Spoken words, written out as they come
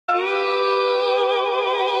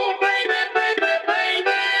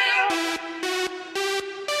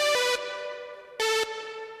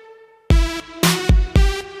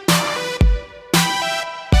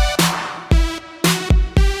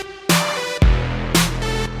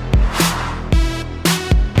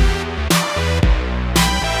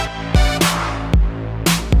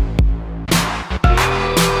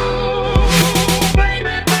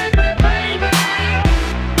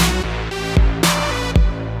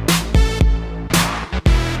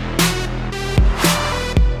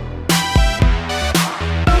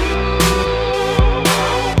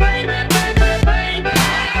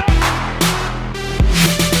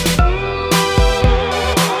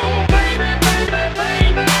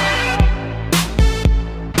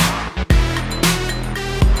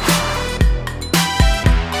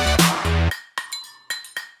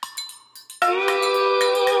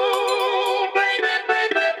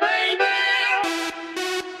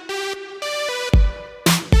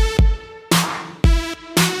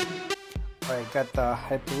Alright, got the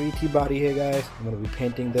Hyper ET body here, guys. I'm going to be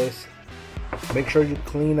painting this. Make sure you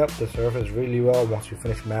clean up the surface really well once you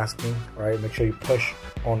finish masking. Alright, make sure you push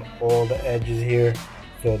on all the edges here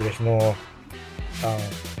so there's no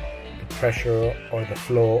the pressure or the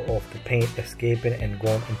flow of the paint escaping and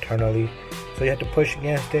going internally. So you have to push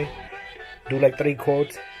against it. Do like 3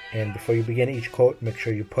 coats, and before you begin each coat, make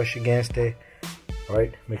sure you push against it.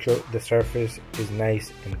 Alright, make sure the surface is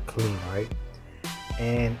nice and clean. Alright,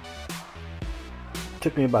 and it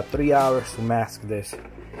took me about 3 hours to mask this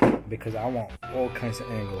because I want all kinds of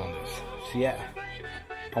angle on this. So yeah,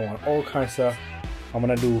 I want all kinds of. I'm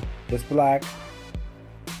gonna do this black.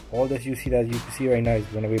 All this you see that you can see right now is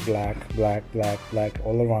gonna be black, black, black, black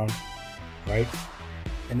all around, right?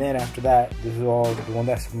 And then after that, this is all the one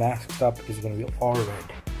that's masked up is gonna be all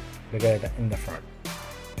red. Look at it in the front,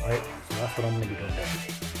 right? So that's what I'm gonna be doing there.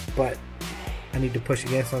 But I need to push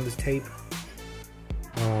against on this tape.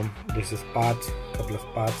 There's a couple of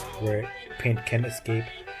spots where paint can escape.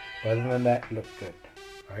 But other than that, it looks good.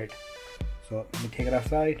 Alright, so let me take it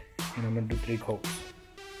outside and I'm gonna do 3 coats.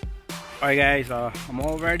 Alright guys, I'm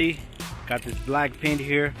all ready. Got this black paint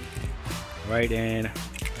here. Alright, and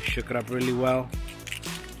I shook it up really well.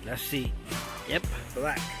 Let's see. Yep,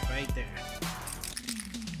 black right there.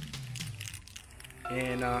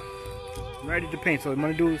 And I'm ready to paint. So I'm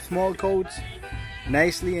gonna do small coats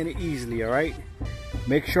nicely and easily. Alright,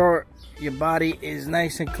 make sure your body is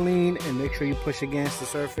nice and clean, and make sure you push against the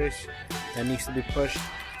surface that needs to be pushed.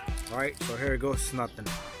 Alright, so here it goes, nothing.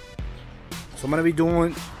 So I'm gonna be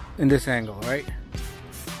doing in this angle, right?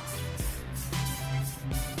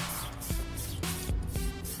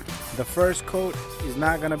 The first coat is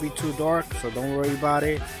not gonna be too dark, so don't worry about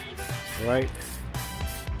it. Alright,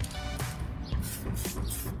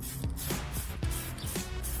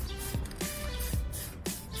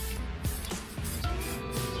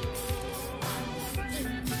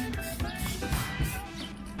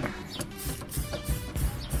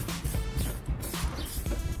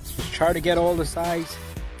 try to get all the sides,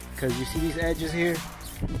 because you see these edges here,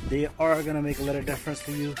 they are gonna make a little difference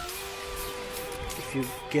to you if you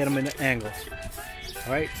get them in the angle.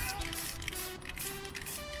 All right.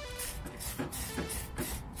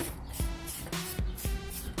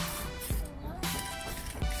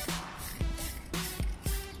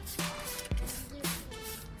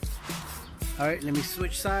 All right, let me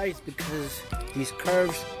switch sides because these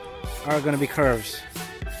curves are gonna be curves.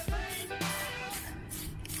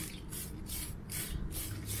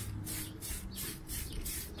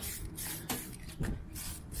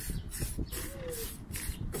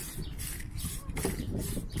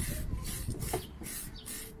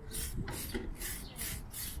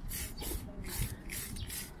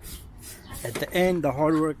 At the end, the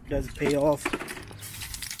hard work does pay off.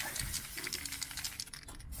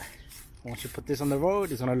 Once you put this on the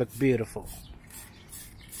road, it's gonna look beautiful.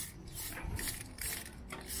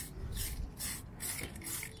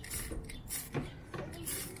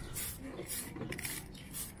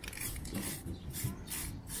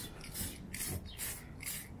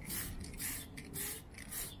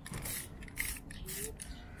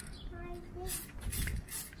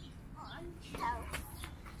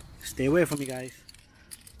 Stay away from me, guys.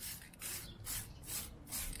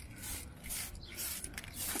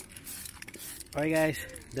 Alright guys,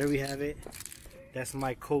 there we have it. That's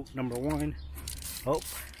my coat number 1. Oh,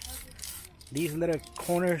 these little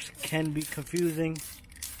corners can be confusing,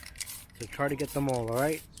 so try to get them all.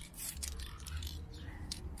 Alright,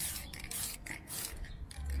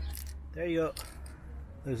 there you go.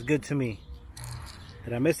 Looks good to me.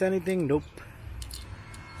 Did I miss anything? Nope.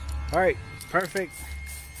 Alright, perfect.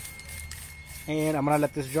 And I'm gonna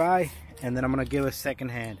let this dry, and then I'm gonna give a second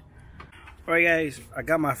hand. Alright guys, I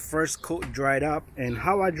got my first coat dried up, and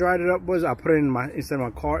how I dried it up was I put it in inside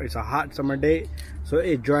my car. It's a hot summer day, so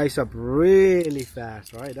it dries up really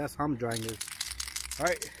fast. Alright, that's how I'm drying this.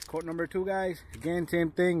 Alright, coat number 2, guys. Again,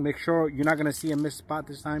 same thing. Make sure you're not gonna see a missed spot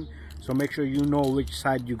this time, so make sure you know which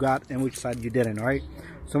side you got and which side you didn't. Alright,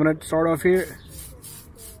 so I'm gonna start off here.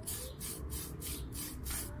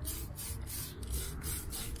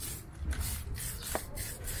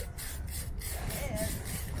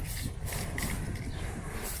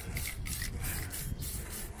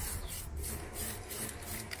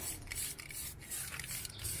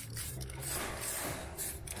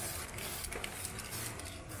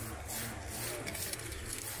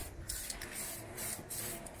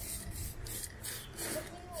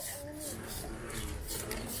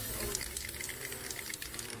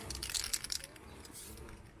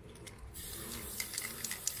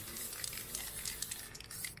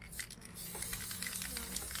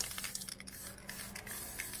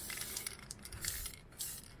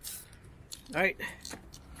 Alright,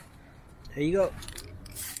 there you go.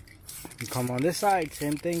 You come on this side,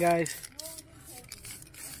 same thing, guys.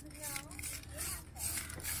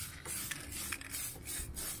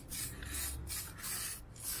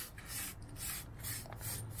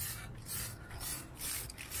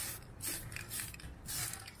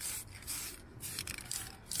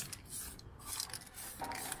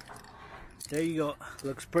 There you go.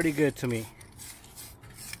 Looks pretty good to me.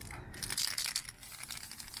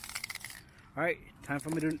 Alright, time for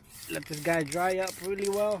me to let this guy dry up really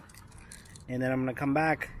well. And then I'm going to come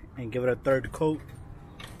back and give it a third coat.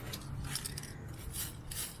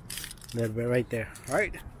 A little bit right there.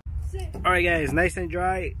 Alright. Alright guys, nice and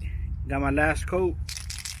dry. Got my last coat.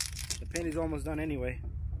 The paint is almost done anyway.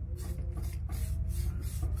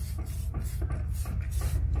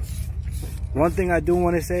 One thing I do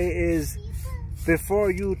want to say is, before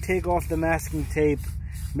you take off the masking tape,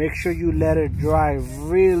 make sure you let it dry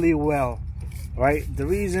really well, right? The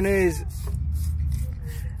reason is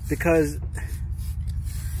because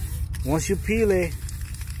once you peel it,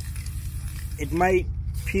 it might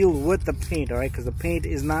peel with the paint, all right? Because the paint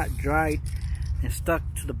is not dried and stuck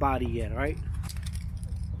to the body yet, all right?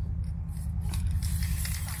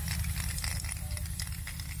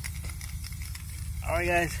 All right,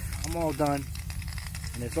 guys, I'm all done.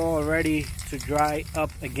 And it's all ready to dry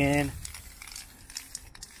up again.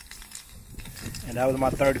 And that was my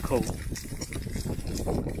third coat.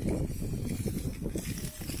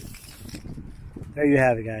 There you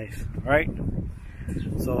have it, guys. Alright,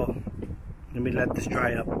 so let me let this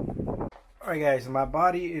dry up. Alright guys, my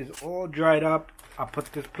body is all dried up. I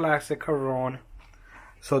put this plastic cover on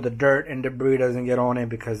so the dirt and debris doesn't get on it,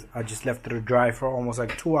 because I just left it to dry for almost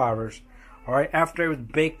like 2 hours. Alright, after it was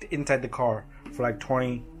baked inside the car for like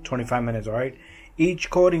 20-25 minutes. Alright, each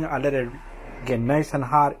coating I let it get nice and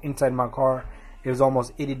hot inside my car. It was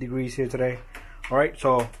almost 80 degrees here today. Alright,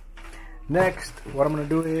 so next what I'm gonna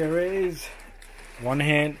do here is one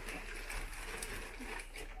hand.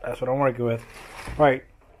 That's what I'm working with. Alright,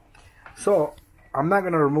 so I'm not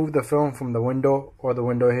gonna remove the film from the window, or the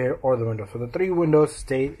window here, or the window. So the 3 windows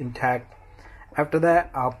stay intact. After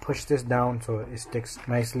that, I'll push this down so it sticks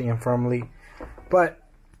nicely and firmly. But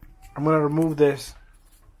I'm gonna remove this,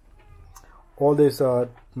 all this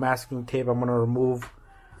masking tape. I'm gonna remove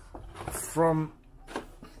from,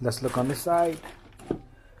 let's look on this side.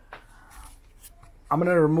 I'm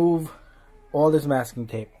gonna remove all this masking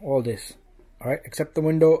tape, all this. Alright, except the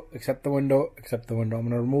window, except the window, except the window. I'm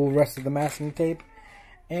gonna remove the rest of the masking tape,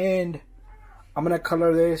 and I'm gonna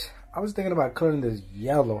color this. I was thinking about coloring this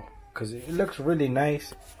yellow because it looks really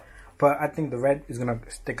nice, but I think the red is gonna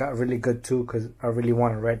stick out really good too, because I really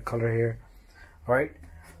want a red color here. Alright,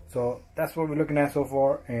 so that's what we're looking at so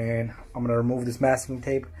far, and I'm gonna remove this masking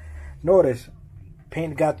tape. Notice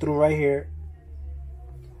paint got through right here.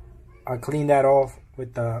 I cleaned that off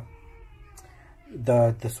with the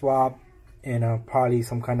swab and probably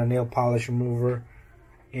some kind of nail polish remover,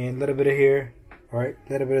 and a little bit of here, alright,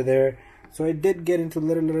 a little bit of there. So it did get into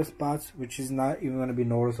little spots, which is not even going to be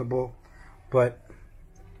noticeable, but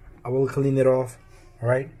I will clean it off.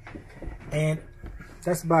 Alright, and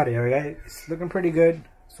that's about it. Alright, it's looking pretty good.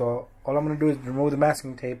 So all I'm going to do is remove the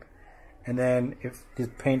masking tape, and then if this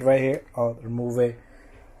paint right here, I'll remove it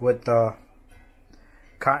with the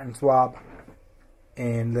cotton swab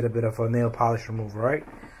and a little bit of a nail polish remover. Right,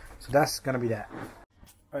 so that's going to be that.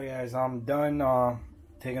 Alright guys, I'm done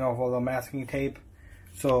taking off all the masking tape.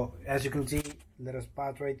 So as you can see, little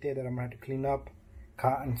spots right there that I'm gonna have to clean up.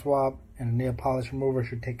 Cotton swab and a nail polish remover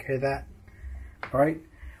should take care of that. Alright,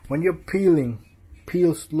 when you're peeling,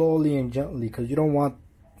 peel slowly and gently, because you don't want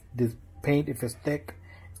this paint, if it's thick,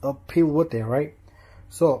 it'll peel with it, right?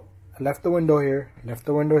 So I left the window here, left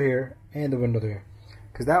the window here, and the window there,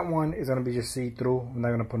 because that one is gonna be just see-through. I'm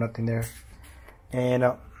not gonna put nothing there. And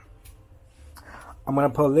I'm gonna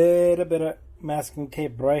put a little bit of masking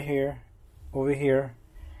tape right here, over here,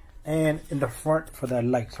 and in the front for the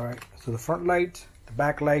lights. Alright, so the front lights, the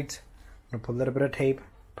back lights, I'm gonna put a little bit of tape.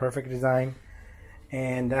 Perfect design.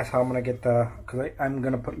 And that's how I'm gonna get the, because I'm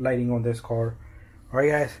gonna put lighting on this car.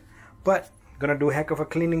 Alright guys, but I'm gonna do a heck of a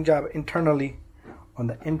cleaning job internally. On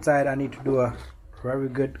the inside, I need to do a very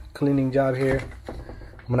good cleaning job here.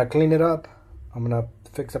 I'm gonna clean it up. I'm gonna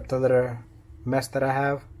fix up the little mess that I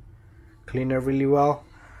have, clean it really well.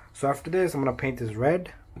 So after this, I'm gonna paint this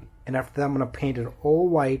red, and after that I'm gonna paint it all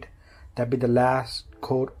white. That'd be the last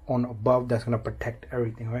coat on above that's gonna protect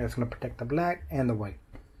everything, right? That's gonna protect the black and the white.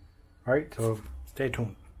 Alright, so stay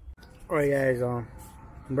tuned. Alright guys, I'm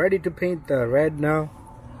ready to paint the red now.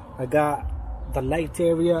 I got the light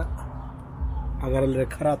area, I got a little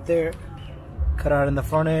cutout there, cut out in the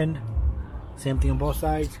front end, Same thing on both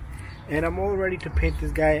sides. And I'm all ready to paint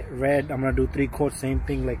this guy red. I'm gonna do 3 coats, same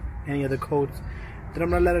thing like any other coats. Then I'm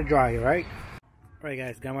gonna let it dry, alright? Alright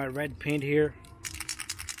guys, got my red paint here.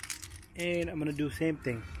 And I'm gonna do same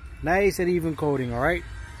thing. Nice and even coating, alright?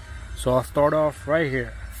 So I'll start off right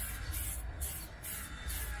here.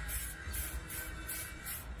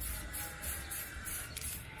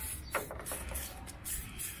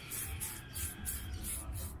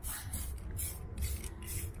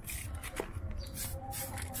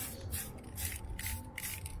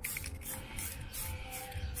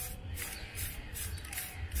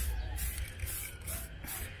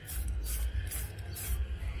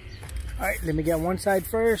 Alright, let me get one side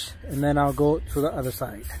first, and then I'll go to the other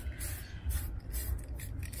side.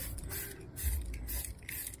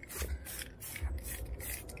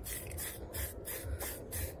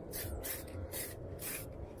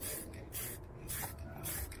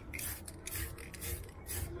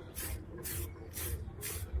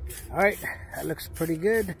 Alright, that looks pretty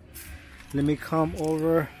good. Let me come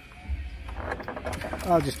over.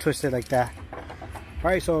 I'll just twist it like that.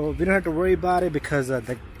 Alright, so we don't have to worry about it because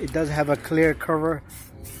it does have a clear cover.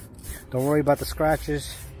 Don't worry about the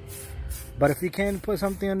scratches. But if you can put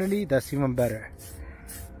something underneath, that's even better.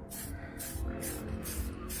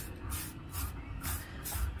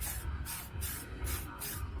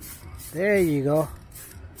 There you go.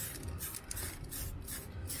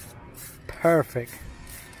 Perfect.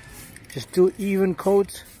 Just do even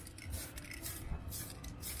coats.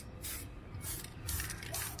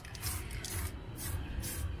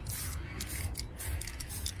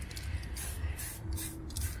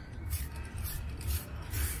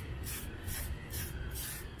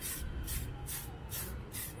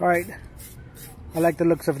 Alright, I like the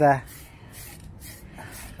looks of that.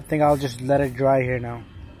 I think I'll just let it dry here now.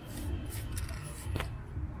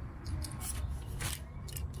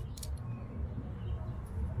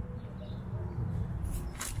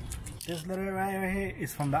 This little right here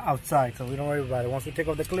is from the outside, so we don't worry about it. Once we take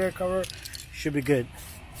off the clear cover, should be good.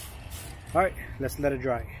 Alright, let's let it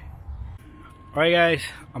dry. Alright guys,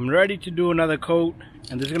 I'm ready to do another coat,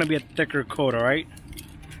 and this is going to be a thicker coat, alright?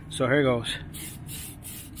 So here goes.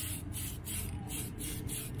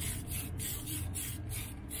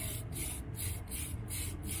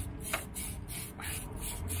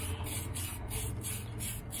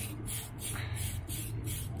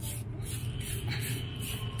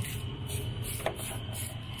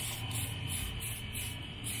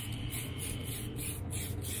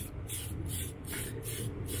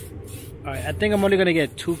 Alright, I think I'm only gonna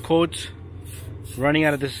get 2 coats. Running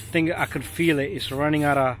out of this thing, I could feel it. It's running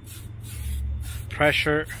out of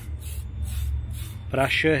pressure, but I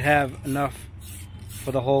should have enough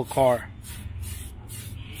for the whole car.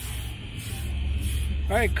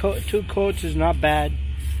 Alright, 2 coats is not bad.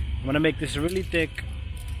 I'm gonna make this really thick.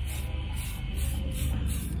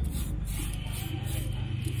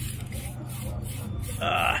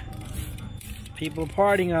 People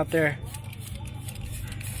partying out there.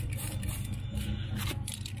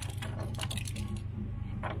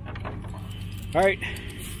 Alright,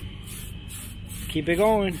 keep it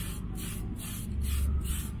going.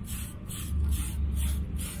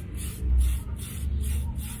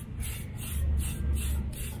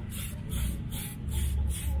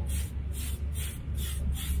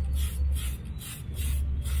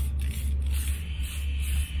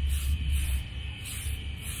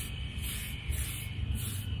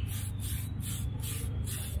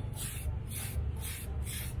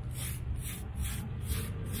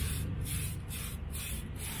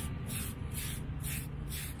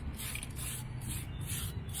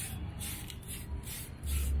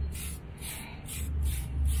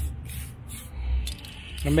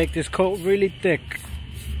 And make this coat really thick.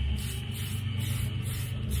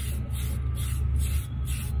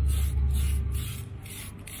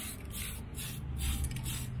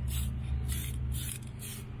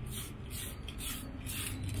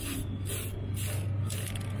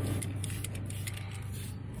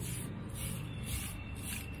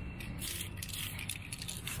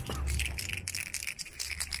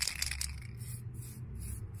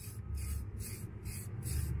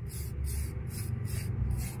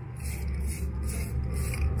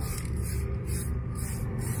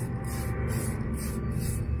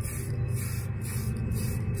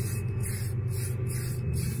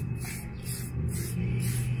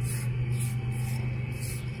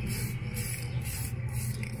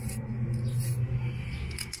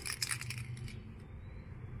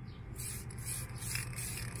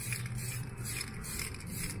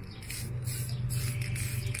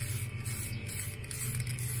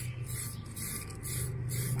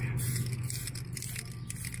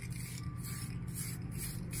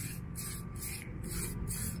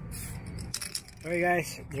 Alright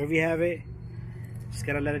guys, there we have it. Just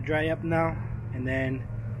gotta let it dry up now, and then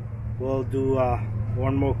we'll do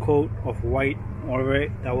one more coat of white over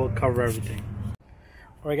it. That will cover everything.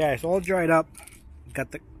 Alright guys, all dried up.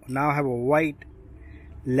 Now I have a white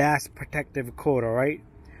last protective coat. Alright,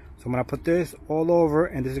 so I'm gonna put this all over,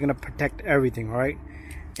 and this is gonna protect everything. Alright,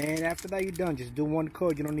 and after that you're done. Just do one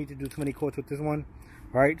coat. You don't need to do too many coats with this one.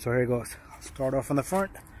 Alright, so here it goes. I'll start off on the front.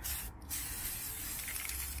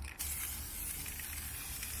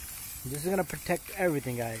 This is gonna protect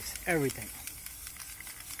everything, guys. Everything.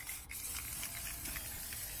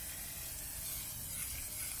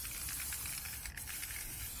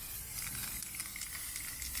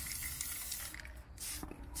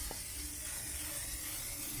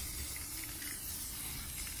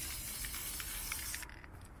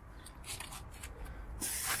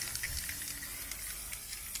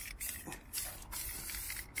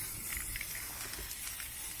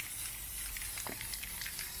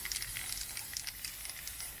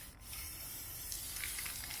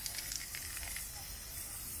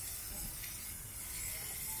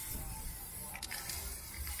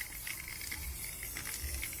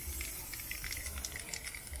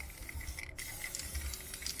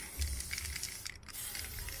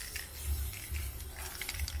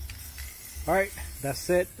 Alright, that's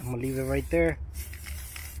it. I'm gonna leave it right there.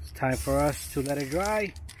 It's time for us to let it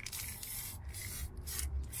dry.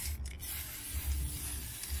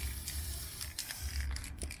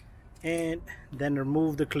 And then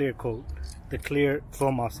remove the clear coat, the clear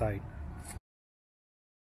foam outside.